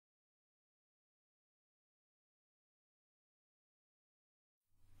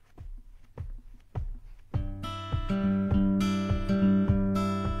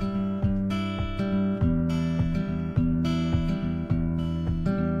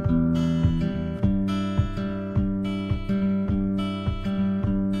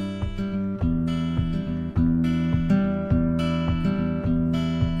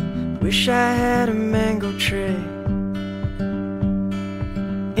Wish I had a mango tree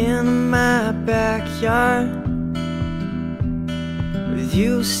in my backyard, with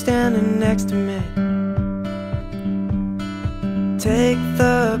you standing next to me. Take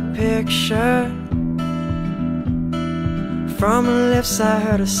the picture from the lips I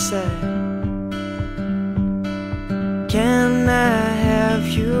heard her say, can I have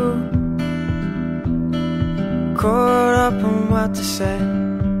you? Caught up on what to say.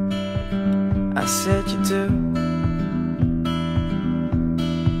 I said you do.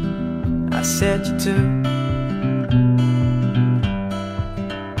 I said you do.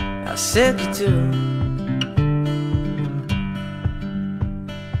 I said you do.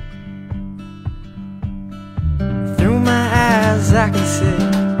 Through my eyes I can see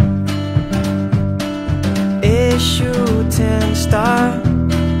a shooting star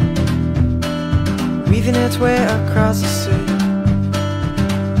weaving its way across the sea,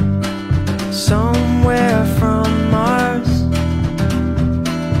 somewhere from Mars.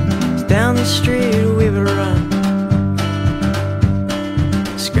 Down the street we would run,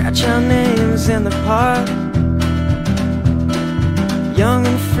 scratch our names in the park, young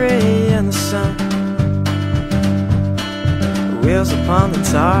and free in the sun, wheels upon the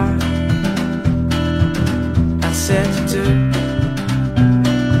tar. I said you do.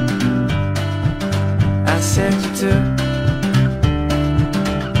 I said you do.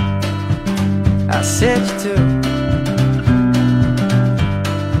 I said you do.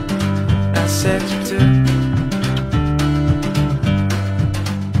 I said you do.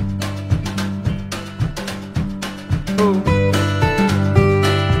 Ooh.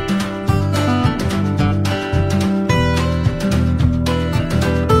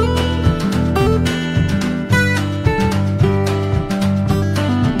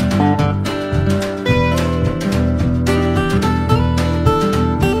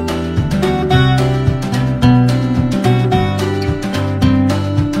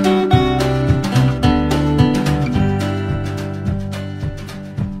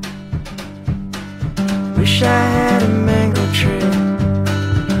 Wish I had a mango tree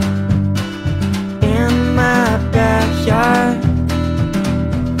in my backyard,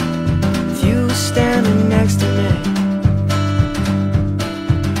 with you standing next to me.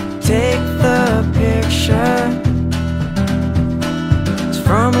 Take the picture, it's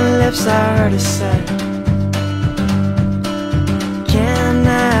from the lips I heard her say, can I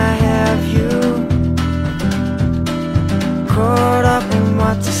have you? Caught up in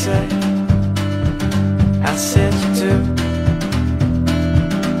what to say. I said you do.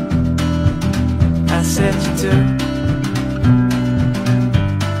 I said you do.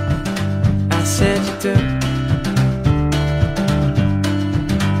 I said you do.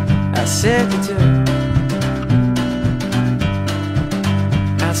 I said you do.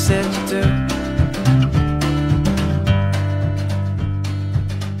 I said you do.